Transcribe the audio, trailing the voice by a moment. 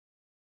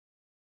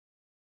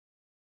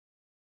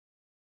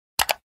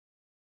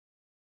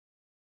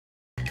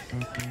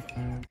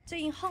To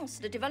enhance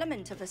the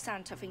development of a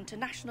Center of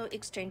International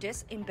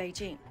Exchanges in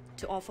Beijing,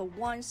 to offer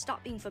one-stop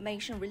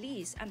information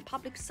release and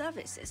public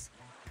services.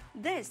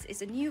 This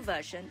is a new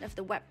version of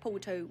the web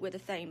portal with the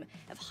theme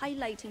of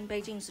highlighting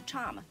Beijing's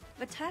charm,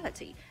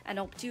 vitality, and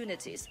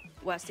opportunities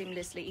while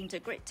seamlessly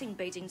integrating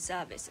Beijing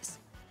services.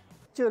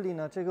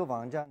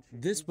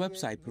 This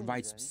website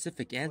provides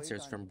specific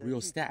answers from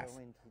real staff.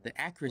 The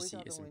accuracy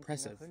is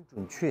impressive.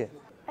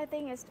 I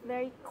think it's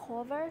very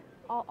cover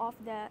all of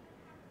that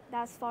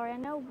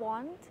foreigner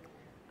want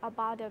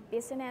about the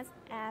business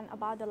and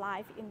about the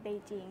life in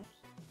Beijing.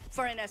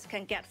 Foreigners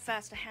can get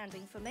first-hand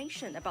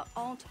information about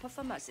art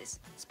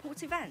performances,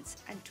 sports events,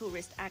 and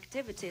tourist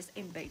activities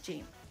in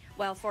Beijing,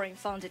 while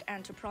foreign-funded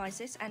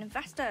enterprises and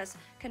investors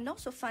can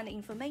also find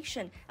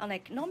information on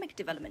economic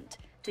development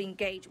to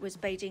engage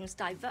with Beijing's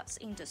diverse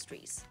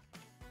industries.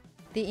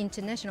 The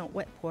international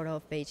web portal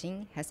of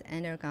Beijing has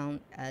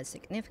undergone a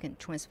significant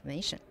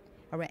transformation.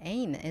 Our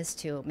aim is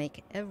to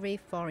make every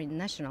foreign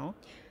national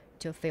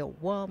to feel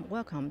warm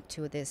welcome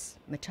to this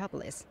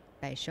metropolis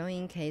by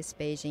showcasing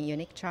Beijing's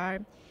unique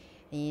charm,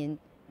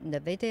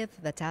 innovative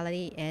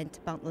vitality, and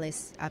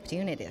boundless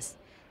opportunities.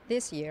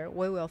 This year,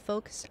 we will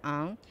focus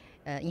on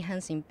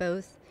enhancing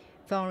both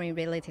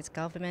foreign-related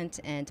government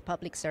and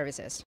public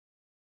services.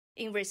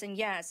 In recent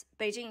years,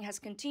 Beijing has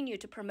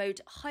continued to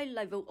promote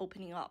high-level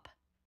opening up.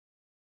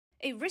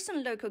 A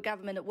recent local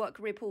government work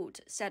report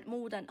said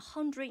more than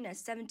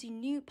 170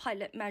 new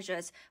pilot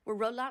measures were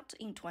rolled out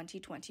in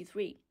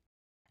 2023.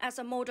 As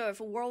a model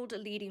of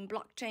world-leading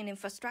blockchain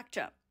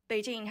infrastructure,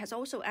 Beijing has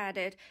also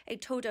added a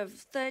total of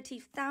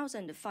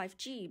 30,000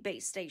 5G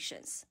base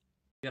stations.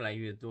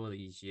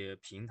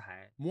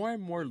 More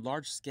and more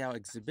large-scale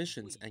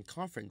exhibitions and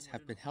conferences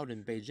have been held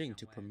in Beijing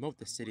to promote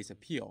the city's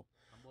appeal.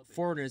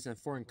 Foreigners and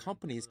foreign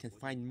companies can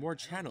find more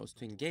channels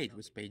to engage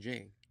with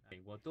Beijing.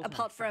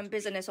 Apart from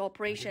business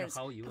operations,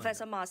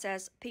 Professor Ma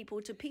says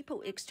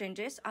people-to-people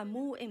exchanges are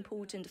more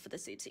important for the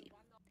city.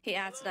 He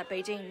adds that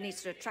Beijing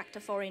needs to attract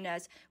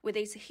foreigners with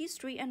its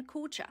history and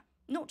culture,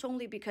 not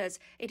only because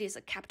it is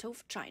a capital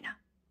of China.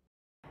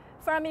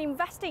 From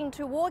investing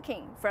to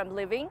working, from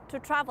living to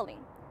traveling,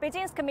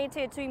 Beijing is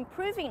committed to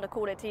improving the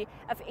quality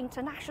of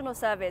international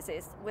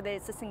services with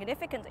its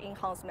significant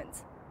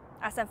enhancements.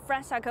 As San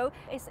Francisco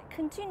is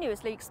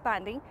continuously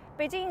expanding,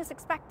 Beijing is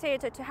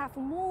expected to have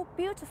more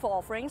beautiful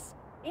offerings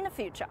in the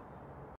future.